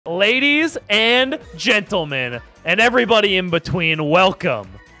Ladies and gentlemen, and everybody in between, welcome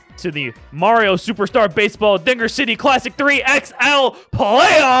to the Mario Superstar Baseball Dinger City Classic 3 XL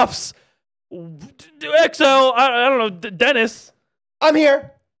Playoffs. XL, I don't know, Dennis. I'm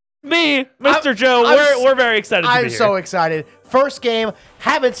here. Me, Mr. Joe, we're very excited to be here. I'm so excited. First game,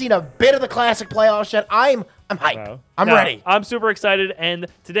 haven't seen a bit of the Classic Playoffs yet. I'm hyped. Wow. I'm ready. I'm super excited, and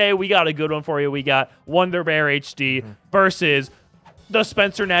today we got a good one for you. We got Wonder Bear HD versus the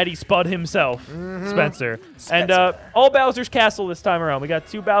Spencer Natty Spud himself, Spencer. And all Bowser's Castle this time around. We got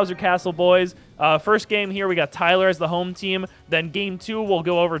two Bowser Castle boys. First game here, we got Tyler as the home team. Then game 2, we'll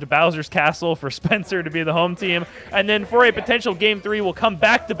go over to Bowser's Castle for Spencer to be the home team. And then for a potential game 3, we'll come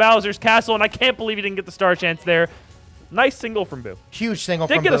back to Bowser's Castle. And I can't believe he didn't get the star chance there. Nice single from Boo. Huge single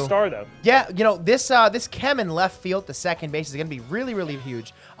from Boo. Did get a star, though. Yeah, you know, this Chem in left field, the second base, is going to be really, really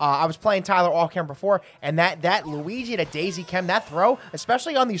huge. I was playing Tyler off-camera before, and that Luigi to Daisy Chem, that throw,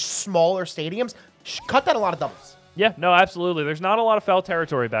 especially on these smaller stadiums, cut that a lot of doubles. Yeah, no, absolutely. There's not a lot of foul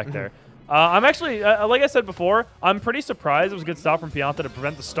territory back there. I'm actually, like I said before, I'm pretty surprised it was a good stop from Pianta to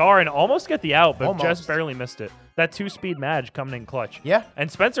prevent the star and almost get the out, but just barely missed it. That 2-speed Madge coming in clutch. Yeah. And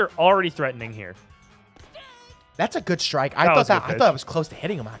Spencer already threatening here. That's a good strike. I thought it was close to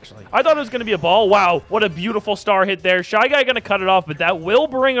hitting him, actually. I thought it was going to be a ball. Wow, what a beautiful star hit there. Shy Guy going to cut it off, but that will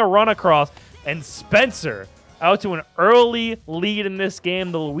bring a run across. And Spencer out to an early lead in this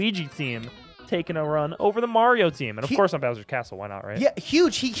game. The Luigi team taking a run over the Mario team. And, of course, on Bowser's Castle. Why not, right? Yeah,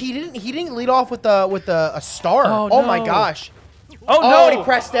 huge. He didn't lead off with a star. Oh, oh no. my gosh. Oh, no. Oh, and he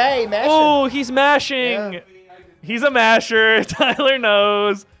pressed A. Mashing. Oh, he's mashing. Yeah. He's a masher. Tyler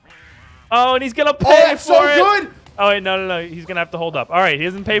knows. Oh, and he's going to pay oh, that's for so it. good. Oh, wait, no. He's going to have to hold up. All right, he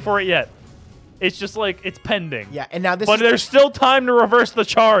doesn't pay for it yet. It's just like, it's pending. Yeah, and now this But there's still time to reverse the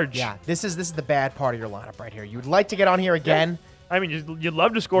charge. Yeah, this is the bad part of your lineup right here. You would like to get on here again. Yeah. I mean, you'd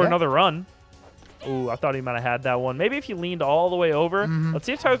love to score another run. Ooh, I thought he might have had that one. Maybe if he leaned all the way over. Let's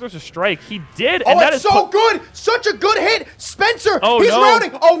see if Tyler throws a strike. He did. Oh, and that it's is so good. Such a good hit. Spencer, oh, he's no.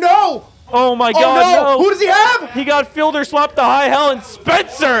 rounding. Oh, no. Oh, my God, no. Who does he have? He got fielder swapped to high hell, and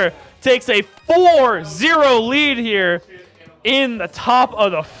Spencer takes a 4-0 lead here in the top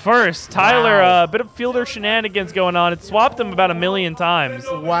of the first. Tyler, a bit of fielder shenanigans going on. It swapped him about 1,000,000 times.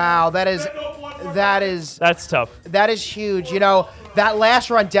 Wow, that's tough. That is huge. You know, that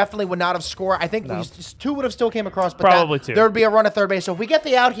last run definitely would not have scored. I think 2 would have still came across, but probably 2. There would be a run at third base. So if we get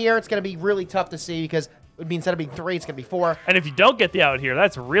the out here, it's going to be really tough to see because it would be instead of being 3, it's going to be 4. And if you don't get the out here,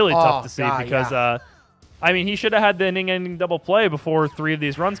 that's really tough to see because I mean, he should have had the inning-ending double play before 3 of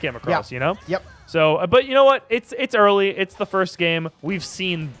these runs came across, you know? Yep. So, but you know what? It's early. It's the first game. We've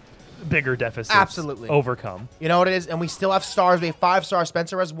seen bigger deficits overcome. You know what it is? And we still have stars. We have 5 stars.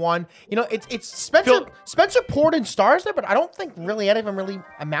 Spencer has 1. You know, it's Spencer poured in stars there, but I don't think really any of them really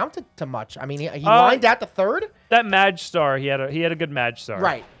amounted to much. I mean, he lined out the 3rd. That Madge star, he had a good Madge star.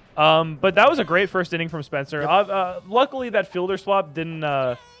 Right. But that was a great first inning from Spencer. Yep. Luckily, that fielder swap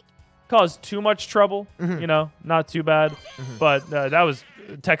didn't cause too much trouble. You know, not too bad. But that was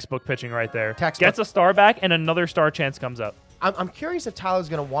textbook pitching right there. Gets a star back, and another star chance comes up. I'm curious if Tyler's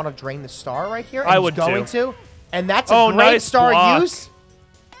going to want to drain the star right here. I would going to. And that's a great star use.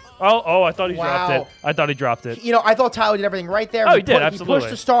 Oh, I thought he dropped it. I thought he dropped it. You know, I thought Tyler did everything right there. Oh, he did, absolutely. He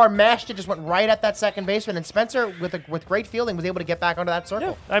pushed the star, mashed it, just went right at that second baseman. And Spencer, with great fielding, was able to get back onto that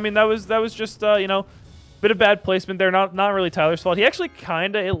circle. Yeah. I mean, that was just, you know, bit of bad placement there. Not really Tyler's fault. He actually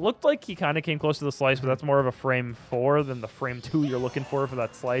it looked like he kind of came close to the slice, but that's more of a frame 4 than the frame 2 you're looking for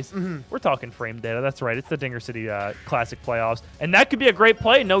that slice. We're talking frame data. That's right. It's the Dinger City Classic Playoffs. And that could be a great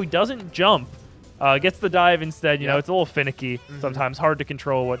play. No, he doesn't jump. Gets the dive instead. You know, it's a little finicky. Sometimes hard to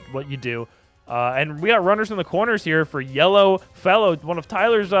control what you do. And we got runners in the corners here for Yellow Fellow, one of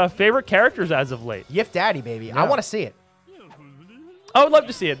Tyler's favorite characters as of late. Yiff Daddy, baby. Yeah. I want to see it. I would love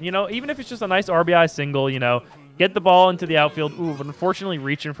to see it. You know, even if it's just a nice RBI single, you know, get the ball into the outfield. Ooh, but unfortunately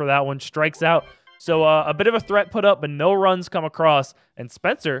reaching for that one, strikes out. So a bit of a threat put up, but no runs come across. And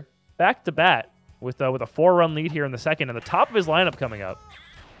Spencer back to bat with a 4-run lead here in the second, and the top of his lineup coming up.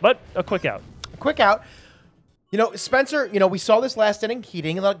 But a quick out. A quick out. You know, Spencer, you know, we saw this last inning. He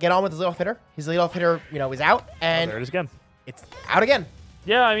didn't get on with his leadoff hitter. His leadoff hitter, you know, is out. And there it is again. It's out again.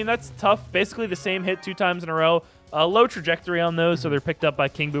 Yeah, I mean, that's tough. Basically the same hit 2 times in a row. Low trajectory on those, so they're picked up by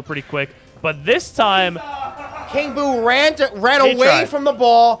King Boo pretty quick. But this time, King Boo ran away from the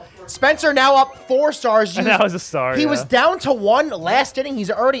ball. Spencer now up 4 stars. And that was a star. He was down to 1 last inning.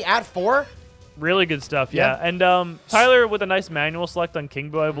 He's already at 4. Really good stuff, yeah. And Tyler with a nice manual select on King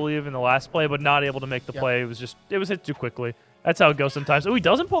Boo, I believe, in the last play, but not able to make the play. It was hit too quickly. That's how it goes sometimes. Oh, he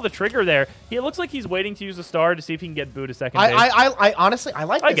doesn't pull the trigger there. It looks like he's waiting to use a star to see if he can get Boo to second base. I honestly, I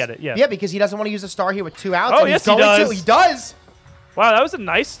like this. I get it, yeah. Yeah, because he doesn't want to use a star here with 2 outs. Oh, and yes, he's going he does. He does. Wow, that was a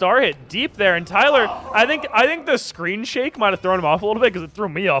nice star hit deep there. And Tyler, I think the screen shake might have thrown him off a little bit because it threw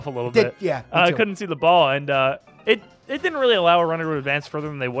me off a little bit. Yeah, I couldn't see the ball, and it didn't really allow a runner to advance further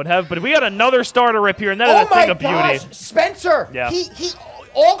than they would have. But we got another star to rip here, and that is a thing of beauty. Spencer. Yeah. He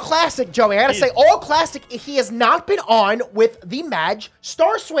all classic, Joey. I gotta say, all classic. He has not been on with the Madge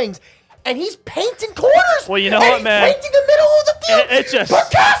star swings. And he's painting corners. Well, you know what, man? He's painting the middle of the field. It's just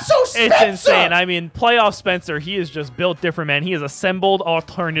Picasso Spencer. It's insane. I mean, playoff Spencer, he is just built different, man. He is assembled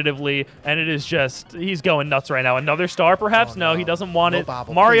alternatively, and it is just he's going nuts right now. Another star, perhaps? No, he doesn't want it.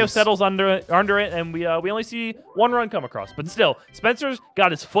 Bobble, Mario please. settles under it, and we only see 1 run come across. But still, Spencer's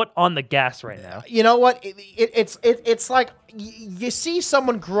got his foot on the gas right now. You know what? It's like you see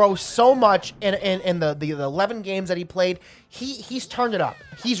someone grow so much in the 11 games that he played. He's turned it up.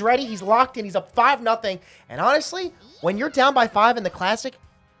 He's ready. He's locked in. He's up 5-0. And honestly, when you're down by 5 in the Classic,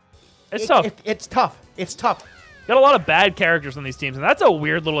 It's tough. It's tough. It's tough. Got a lot of bad characters on these teams, and that's a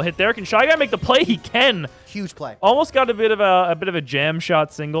weird little hit there. Can Shy Guy make the play? He can. Huge play. Almost got a bit of a jam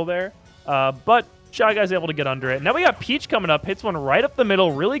shot single there, but Shy Guy's able to get under it. Now we got Peach coming up, hits one right up the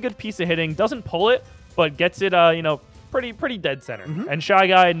middle. Really good piece of hitting. Doesn't pull it, but gets it pretty dead center. And Shy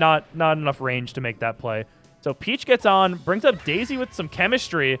Guy not enough range to make that play. So Peach gets on, brings up Daisy with some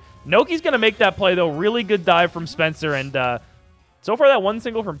chemistry. Noki's going to make that play, though. Really good dive from Spencer. And so far, that one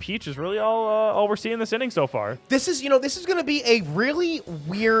single from Peach is really all we're seeing this inning so far. This is going to be a really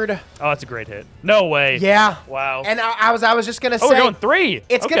weird... Oh, that's a great hit. No way. Yeah. Wow. And I was just going to say... Oh, we're going 3.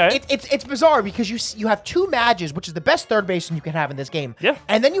 It's okay. It's bizarre because you have 2 Madges, which is the best third baseman you can have in this game. Yeah.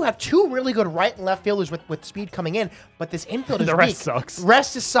 And then you have 2 really good right and left fielders with speed coming in, but this infield is The weak. rest sucks.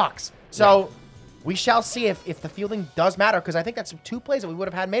 Rest just sucks. So... We shall see if the fielding does matter, because I think that's 2 plays that we would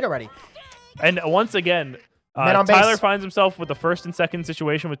have had made already. And once again, Tyler finds himself with the first and second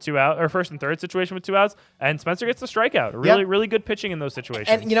situation with 2 outs, or first and third situation with 2 outs, and Spencer gets the strikeout. Really good pitching in those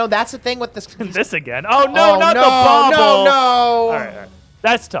situations. And that's the thing with this. This again. Oh no, not the bobble. No. All right.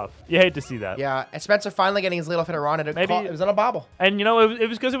 That's tough. You hate to see that. Yeah, and Spencer finally getting his little hit around it. Maybe It was on a bobble. And it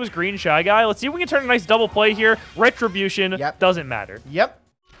was because it was green Shy Guy. Let's see if we can turn a nice double play here. Retribution doesn't matter.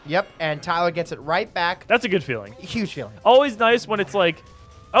 Yep, and Tyler gets it right back. That's a good feeling. Huge feeling. Always nice when it's like,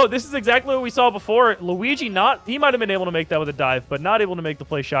 oh, this is exactly what we saw before. Luigi he might have been able to make that with a dive, but not able to make the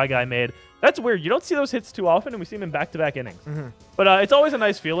play Shy Guy made. That's weird. You don't see those hits too often, and we see them in back-to-back innings. But it's always a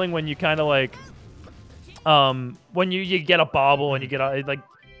nice feeling when you kind of like, when you get a bobble and you get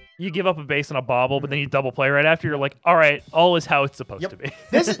you give up a base on a bobble, but then you double play right after. You're like, all right, all is how it's supposed to be.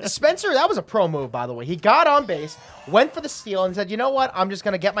 Spencer, that was a pro move, by the way. He got on base, went for the steal, and said, you know what? I'm just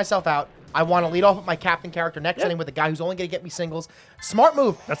going to get myself out. I want to lead off with my captain character next inning with a guy who's only going to get me singles. Smart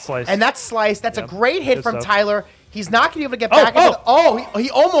move. That's slice. And that's slice. That's a great hit from stuff. Tyler. He's not going to be able to get back into he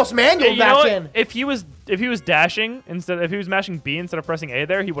almost manualed back in. If he was dashing if he was mashing B instead of pressing A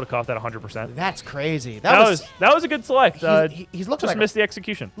there, he would have caught that 100%. That's crazy. That was a good select. He's looking just missed the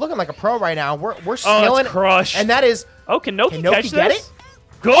execution. Looking like a pro right now. We're skilling. Crush. And that is can Noki catch get this? it?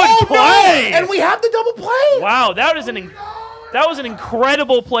 Good play. No! And we have the double play. Wow, that was an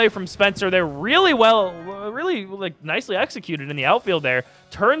incredible play from Spencer. They're really nicely executed in the outfield there.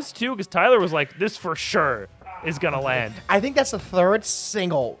 Turns 2 because Tyler was like, this for sure is going to land. I think that's the 3rd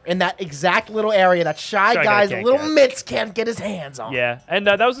single in that exact little area that Shy Guy's little mitts can't get his hands on. Yeah, and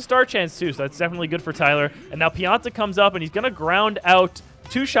that was a star chance too, so that's definitely good for Tyler. And now Pianta comes up, and he's going to ground out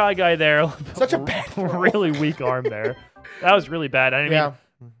to Shy Guy there. Such a bad throw. Really weak arm there. That was really bad. I mean,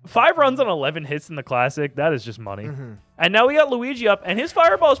 5 runs on 11 hits in the Classic, that is just money. And now we got Luigi up, and his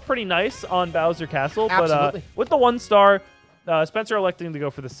fireball is pretty nice on Bowser Castle. Absolutely. But with the 1 star, Spencer electing to go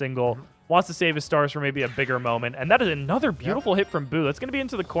for the single. Wants to save his stars for maybe a bigger moment. And that is another beautiful hit from Boo. That's going to be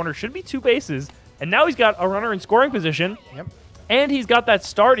into the corner. Should be 2 bases. And now he's got a runner in scoring position. And he's got that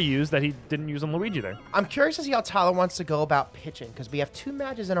star to use that he didn't use on Luigi there. I'm curious to see how Tyler wants to go about pitching, because we have 2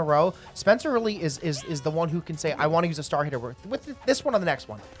 matches in a row. Spencer really is the one who can say, I want to use a star hitter with this one or the next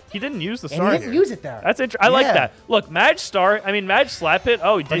one. He didn't use the star. And he didn't use it there. That's interesting. I like that. Look, Madge slap hit.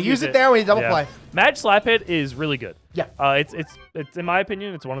 Oh, he did use it there when he double play. Madge slap hit is really good. Yeah. It's in my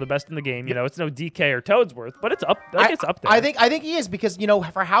opinion, it's one of the best in the game. You know, it's no DK or Toadsworth, but it's up. It's up there. I think he is, because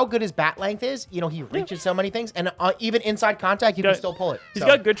for how good his bat length is, he reaches so many things, and even inside contact, you can still pull it. He's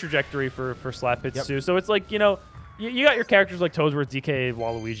got good trajectory for slap hits too. So it's like you got your characters like Toadsworth, DK,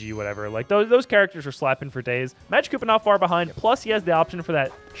 Waluigi, whatever. Like those characters are slapping for days. Madge Koopa not far behind. Plus, he has the option for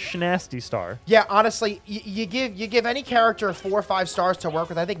that schnasty star. Yeah, honestly, you give any character 4 or 5 stars to work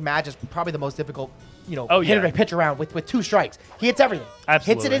with. I think Madge is probably the most difficult hit a pitch around with 2 strikes. He hits everything.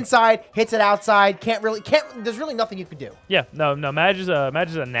 Absolutely. Hits it inside, hits it outside. There's really nothing you can do. Yeah, no, Madge is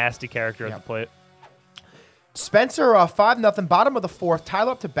a nasty character at the plate. Spencer, 5-0, bottom of the 4th.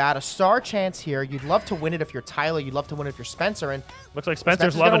 Tyler up to bat. A star chance here. You'd love to win it if you're Tyler. You'd love to win it if you're Spencer. And looks like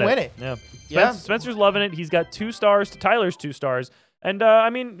Spencer's loving win it. Yeah. Spencer's loving it. He's got 2 stars to Tyler's 2 stars. And, I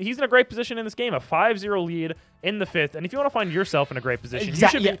mean, he's in a great position in this game. A 5-0 lead in the 5th. And if you want to find yourself in a great position, you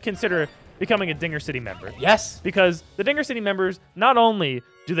should consider becoming a Dinger City member. Yes. Because the Dinger City members, not only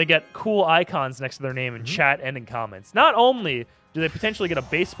do they get cool icons next to their name in chat and in comments, not only do they potentially get a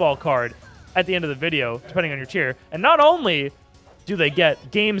baseball card at the end of the video, depending on your tier, and not only do they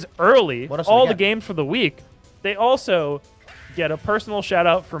get games early, all the games for the week, they also get a personal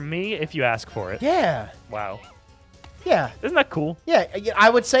shout-out from me if you ask for it. Yeah. Wow. Yeah. Isn't that cool? Yeah, I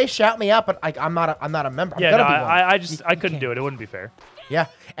would say shout me out, but I'm not a member. Yeah, no, I couldn't do it. It wouldn't be fair. Yeah,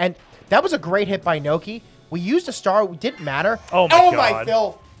 and that was a great hit by Noki. We used a star. It didn't matter. Oh, my God. My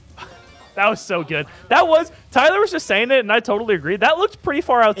Phil. That was so good. Tyler was just saying it, and I totally agreed. That looked pretty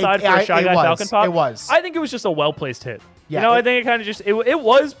far outside for a Shy Guy Falcon pop. It was. I think it was just a well-placed hit. Yeah, I think it kind of just, it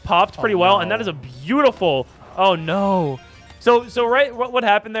was popped pretty well, and that is a beautiful, oh no. So right, what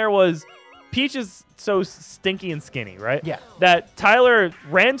happened there was Peach is so stinky and skinny, right? Yeah. That Tyler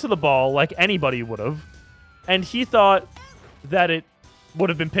ran to the ball like anybody would have, and he thought that it would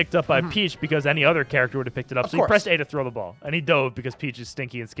have been picked up by Peach because any other character would have picked it up. So he pressed A to throw the ball, and he dove because Peach is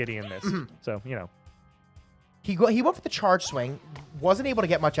stinky and skinny and missed. So, He went for the charge swing, wasn't able to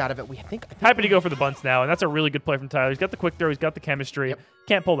get much out of it. I think happy to go for the bunts now, and that's a really good play from Tyler. He's got the quick throw, he's got the chemistry. Yep.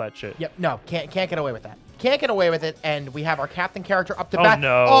 Can't pull that shit. Yep, no, can't get away with that. Can't get away with it, and we have our captain character up to bat.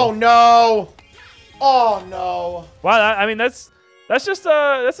 No. Oh no! Oh no! Wow, I mean that's just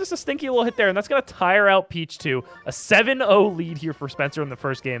a stinky little hit there, and that's gonna tire out Peach too. A 7-0 lead here for Spencer in the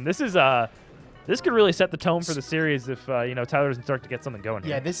first game. This could really set the tone for the series if Tyler doesn't start to get something going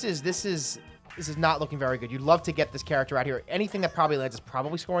here. Yeah, this is not looking very good. You'd love to get this character out here. Anything that probably lands is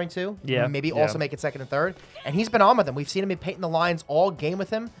probably scoring 2. Yeah. Maybe also make it 2nd and 3rd. And he's been on with him. We've seen him painting the lines all game with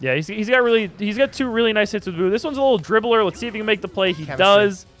him. Yeah, he's got 2 really nice hits with Boo. This one's a little dribbler. Let's see if he can make the play. He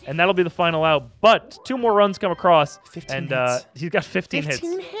does, and that'll be the final out. But 2 more runs come across, 15 and hits. He's got 15 hits.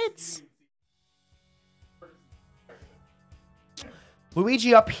 15 hits.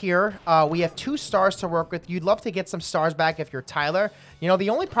 Luigi up here. We have 2 stars to work with. You'd love to get some stars back if you're Tyler. The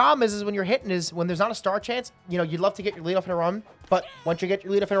only problem is when you're hitting is when there's not a star chance, you'd love to get your leadoff hitter run, but once you get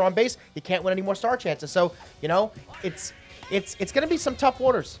your leadoff hitter on base, you can't win any more star chances. So, it's going to be some tough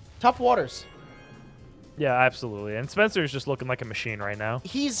waters. Tough waters. Yeah, absolutely. And Spencer is just looking like a machine right now.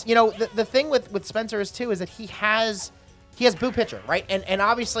 He's, the thing with Spencer is that he has Boo pitcher, right? And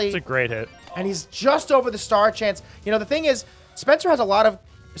obviously it's a great hit. And he's just over the star chance. The thing is, Spencer has a lot of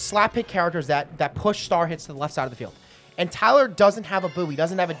slap hit characters that push star hits to the left side of the field. And Tyler doesn't have a Boo. He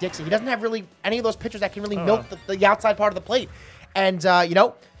doesn't have a Dixie. He doesn't have really any of those pitchers that can really milk the outside part of the plate. And,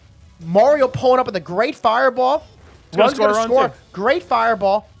 Mario pulling up with a great fireball. Run's going to score. Great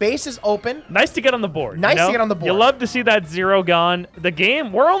fireball. Base is open. Nice to get on the board. Nice to get on the board. You love to see that 0 gone. The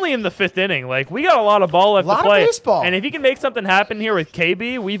game, we're only in the 5th inning. Like, we got a lot of ball left to play. A lot of baseball. And if he can make something happen here with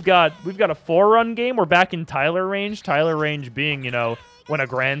KB, we've got a 4-run game. We're back in Tyler range. Tyler range being, when a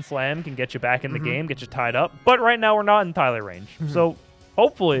grand slam can get you back in the game, get you tied up. But right now, we're not in Tyler range. So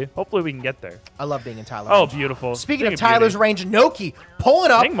hopefully we can get there. I love being in Tyler range. Oh, beautiful. Speaking of Tyler's range, Noki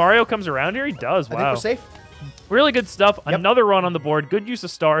pulling up. I think Mario comes around here. He does. Wow. I think we're safe. Really good stuff. Yep. Another run on the board. Good use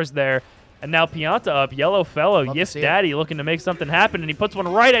of stars there. And now Pianta up. Yellow Fellow. Yes, Daddy looking to make something happen. And he puts one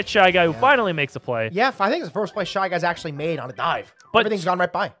right at Shy Guy, who finally makes a play. Yeah, I think it's the first play Shy Guy's actually made on a dive. But everything's gone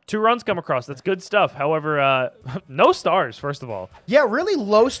right by. 2 runs come across. That's good stuff. However, no stars, first of all. Yeah, really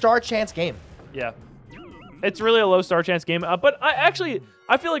low star chance game. Yeah. It's really a low star chance game. But I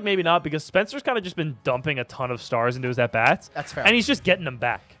feel like maybe not, because Spencer's kind of just been dumping a ton of stars into his at-bats. That's fair. And he's just getting them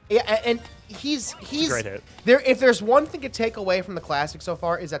back. Yeah, and he's a great hit. If there's one thing to take away from the Classic so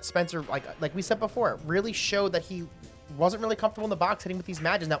far, is that Spencer, like we said before, really showed that he wasn't really comfortable in the box hitting with these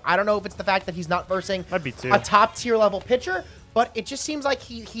matches. Now, I don't know if it's the fact that he's not versing a top-tier level pitcher, but it just seems like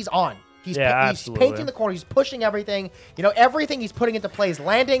he's on. He's painting the corner. He's pushing everything. Everything he's putting into play is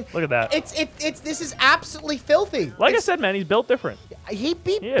landing. Look at that. This is absolutely filthy. Like I said, man, he's built different. He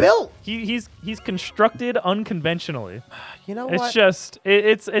built. He's constructed unconventionally. You know what? It's just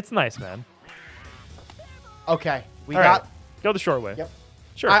it's nice, man. Okay, go the short way. Yep.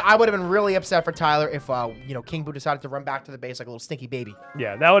 Sure. I would have been really upset for Tyler if King Boo decided to run back to the base like a little stinky baby.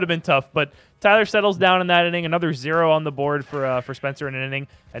 Yeah, that would have been tough. But Tyler settles down in that inning. Another 0 on the board for Spencer in an inning.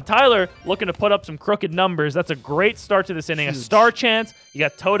 And Tyler looking to put up some crooked numbers. That's a great start to this inning. Huge. A star chance. You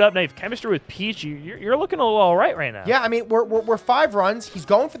got towed up. Now you have chemistry with Peach. You're looking a little all right now. Yeah, I mean, we're 5 runs. He's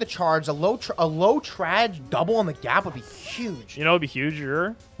going for the charge. A low traj double on the gap would be huge. You know what would be huge?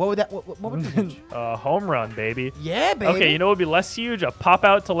 What would that? What would be huge? Home run, baby. Yeah, baby. Okay, you know what would be less huge? A pop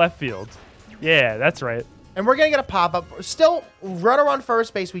out to left field. Yeah, that's right. And we're going to get a pop-up. Still, runner on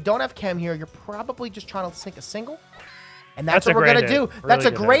first base. We don't have Chem here. You're probably just trying to sink a single. And that's what we're going to do. Really that's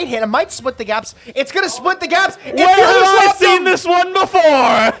a great hit. It might split the gaps. It's going to split the gaps. Where have I seen this one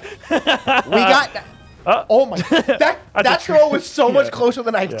before? We got... oh, my... That throw was so Yeah. much closer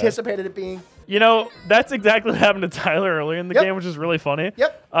than I anticipated it being. You know, that's exactly what happened to Tyler earlier in the game, which is really funny.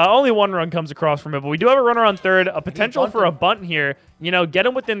 Yep. Only 1 run comes across from it, but we do have a runner on third, a potential for a bunt here. You know, get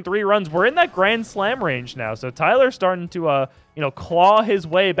him within 3 runs. We're in that grand slam range now, so Tyler's starting to, you know, claw his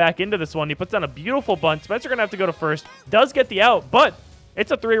way back into this one. He puts down a beautiful bunt. Spencer going to have to go to first. Does get the out, but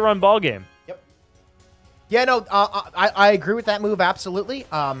it's a 3-run ball game. Yeah, no, I agree with that move, absolutely.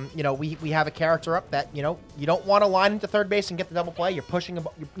 You know, we have a character up that, you know, you don't want to line into third base and get the double play. You're pushing,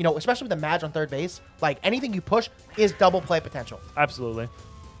 you know, especially with the Madge on third base. Like, anything you push is double play potential. Absolutely.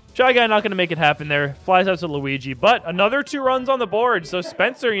 Shy Guy not going to make it happen there. Flies out to Luigi, but another 2 runs on the board. So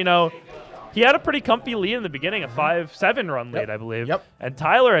Spencer, you know, he had a pretty comfy lead in the beginning, a 5-7 run lead, I believe. Yep. And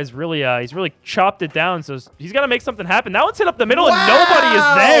Tyler has really, he's really chopped it down. So he's got to make something happen. That one's hit up the middle, and nobody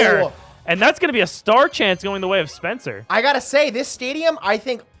is there. And that's going to be a star chance going the way of Spencer. I got to say, this stadium, I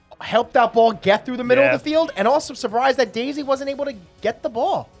think, helped that ball get through the middle of the field, and also surprised that Daisy wasn't able to get the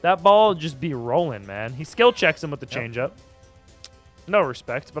ball. That ball just be rolling, man. He skill checks him with the changeup. No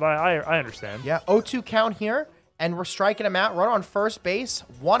respect, but I understand. Yeah, 0-2 count here, and we're striking him out. Run on first base,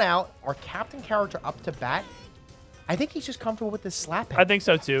 1 out. Our captain character up to bat. I think he's just comfortable with this slap hit. I think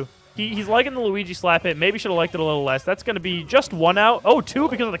so, too. He's liking the Luigi slap hit. Maybe should have liked it a little less. That's going to be just 1 out. Oh, 2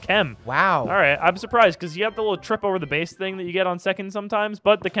 because of the chem. Wow. All right. I'm surprised because you have the little trip over the base thing that you get on second sometimes,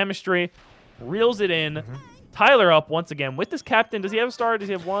 but the chemistry reels it in. Tyler up once again with this captain. Does he have a star? Does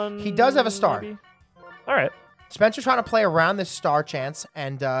he have 1? He does have a star. Maybe? All right. Spencer trying to play around this star chance,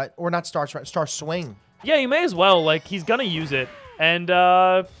 and or not star swing. Yeah, you may as well. Like, he's going to use it. And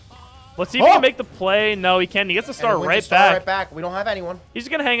let's see if he can make the play. No, he can. He gets the star right back. We don't have anyone. He's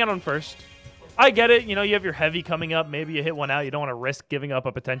going to hang out on first. I get it. You know, you have your heavy coming up. Maybe you hit 1 out. You don't want to risk giving up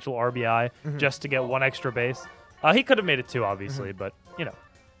a potential RBI just to get 1 extra base. He could have made it 2, obviously, but, you know.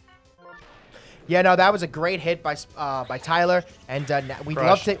 Yeah, no, that was a great hit by Tyler, and we'd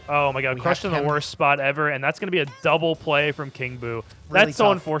love to. Oh my God, crushed in the worst spot ever, and that's going to be a double play from King Boo. Really that's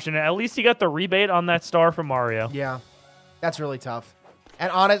so unfortunate. At least he got the rebate on that star from Mario. Yeah, that's really tough.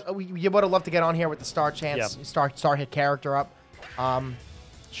 And honest, you would have loved to get on here with the star chance, star hit character up.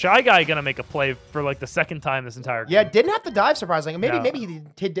 Shy Guy gonna make a play for like the 2nd time this entire game. Yeah, didn't have to dive surprisingly. Maybe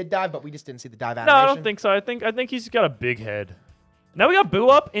he did dive, but we just didn't see the dive animation. No, I don't think so. I think he's got a big head. Now we got Boo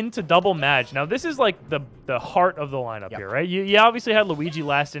up into double Madge. Now this is like the heart of the lineup here, right? You obviously had Luigi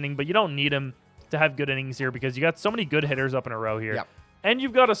last inning, but you don't need him to have good innings here because you got so many good hitters up in a row here. Yep. And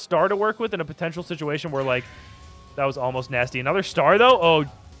you've got a star to work with in a potential situation where like that was almost nasty. Another star though? Oh,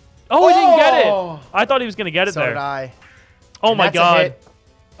 he didn't get it. I thought he was gonna get it there. So did I. Oh my God.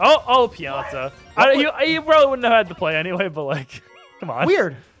 Oh, Piazza. You probably wouldn't have had the play anyway, but like, come on.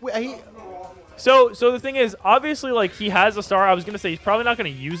 Weird. So the thing is, obviously, like, he has a star. I was going to say he's probably not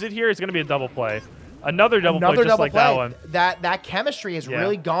going to use it here. It's going to be a double play. Another double play just like that one. That chemistry has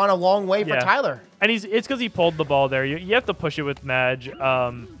really gone a long way for Tyler. And it's because he pulled the ball there. You have to push it with Madge.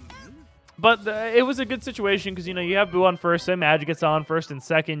 But it was a good situation because, you know, you have Boo on first, so Madge gets on first and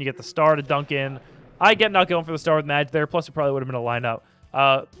second. You get the star to dunk in. I get not going for the star with Madge there. Plus, it probably would have been a lineup.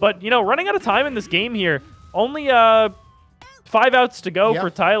 But, you know, running out of time in this game here, only 5 outs to go for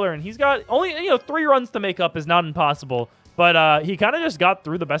Tyler, and he's got only 3 runs to make up is not impossible. But he kind of just got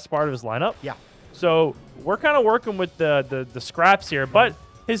through the best part of his lineup. Yeah. So we're kind of working with the scraps here. But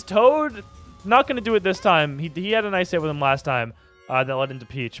his Toad, not going to do it this time. He had a nice hit with him last time that led into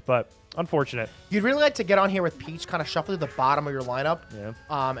Peach, but unfortunate. You'd really like to get on here with Peach, kind of shuffle to the bottom of your lineup. Yeah.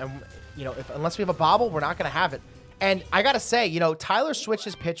 And you know, unless we have a bobble, we're not going to have it. And I got to say, you know, Tyler switched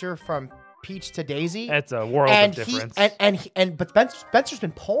his pitcher from Peach to Daisy. It's a world of difference. But Spencer's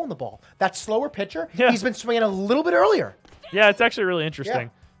been pulling the ball. That slower pitcher, he's been swinging a little bit earlier. Yeah, it's actually really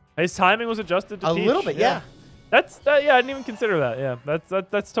interesting. His timing was adjusted to Peach. A little bit, yeah. That's I didn't even consider that. Yeah,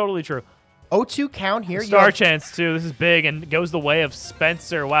 that's totally true. 0-2 count here. Star chance too. This is big and goes the way of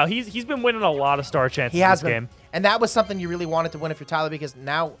Spencer. Wow, he's been winning a lot of star chances this game. And that was something you really wanted to win if you're Tyler, because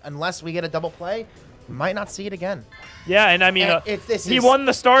now, unless we get a double play, Might not see it again. Yeah, and I mean, he won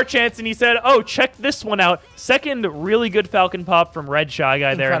the star chance, and he said, "Oh, check this one out." Second really good Falcon pop from Red Shy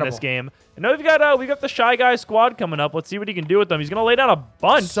Guy there in this game. And now we've got the Shy Guy squad coming up. Let's see what he can do with them. He's gonna lay down a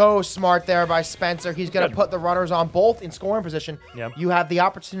bunt. So smart there by Spencer. He's gonna put the runners on both in scoring position. Yeah. You have the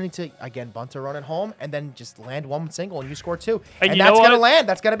opportunity to again bunt a run at home, and then just land one single, and you score two. And that's gonna land.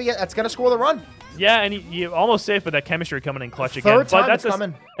 That's gonna score the run. Yeah, and you almost safe with that chemistry coming in clutch again. Third time but that's it's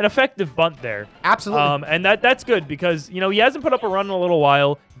coming. an effective bunt there. Absolutely. And that's good because he hasn't put up a run in a little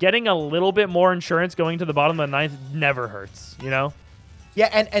while. Getting a little bit more insurance going to the bottom of the ninth never hurts. Yeah,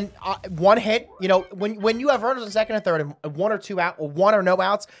 and one hit, when you have runners in second and third and one or two out, or one or no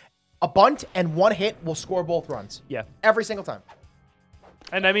outs, a bunt and one hit will score both runs. Yeah. Every single time.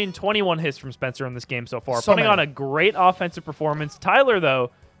 And I mean, 21 hits from Spencer in this game so far. So putting on a great offensive performance. Tyler,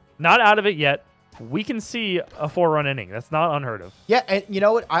 though, not out of it yet. We can see a 4-run inning. That's not unheard of. Yeah, and you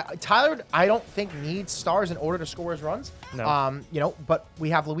know what? Tyler, I don't think needs stars in order to score his runs. No. But we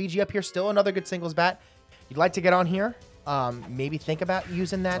have Luigi up here, still another good singles bat. You'd like to get on here. Maybe think about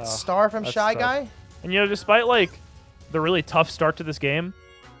using that star from Shy Guy. And, despite, the really tough start to this game,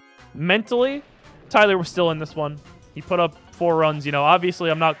 mentally, Tyler was still in this one. He put up 4 runs. Obviously,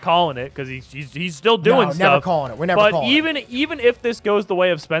 I'm not calling it because he's still doing stuff. Never calling it. We're never calling it. But even if this goes the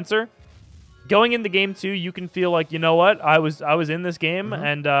way of Spencer, going into game 2, you can feel like, you know what? I was in this game,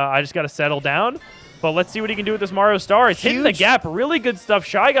 and I just got to settle down. But let's see what he can do with this Mario Star. It's hitting the gap. Really good stuff.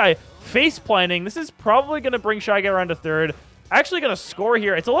 Shy Guy face planting. This is probably going to bring Shy Guy around to third. Actually going to score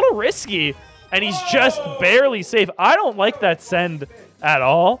here. It's a little risky, and he's just barely safe. I don't like that send at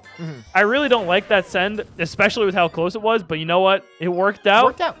all. I really don't like that send, especially with how close it was. But you know what? It worked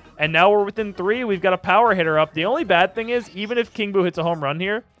out. And now we're within 3. We've got a power hitter up. The only bad thing is, even if King Boo hits a home run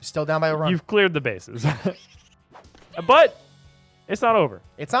here, still down by a run. You've cleared the bases. But it's not over.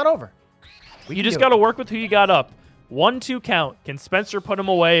 It's not over. You just got to work with who you got up. 1-2 count. Can Spencer put him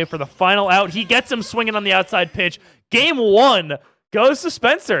away for the final out? He gets him swinging on the outside pitch. Game 1 goes to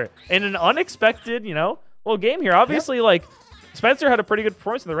Spencer in an unexpected, little game here. Obviously, Spencer had a pretty good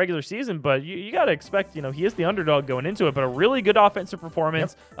performance in the regular season, but you got to expect, he is the underdog going into it, but a really good offensive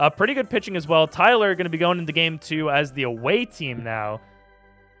performance, pretty good pitching as well. Tyler going to be going into game 2 as the away team now.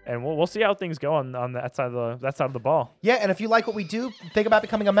 And we'll see how things go on that side of the ball. Yeah, and if you like what we do, think about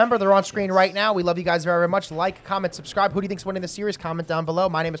becoming a member. They're on screen right now. We love you guys very, very much. Like, comment, subscribe. Who do you think's winning the series? Comment down below.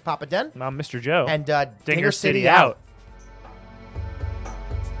 My name is Papa Den. And I'm Mr. Joe. And Dinger City out.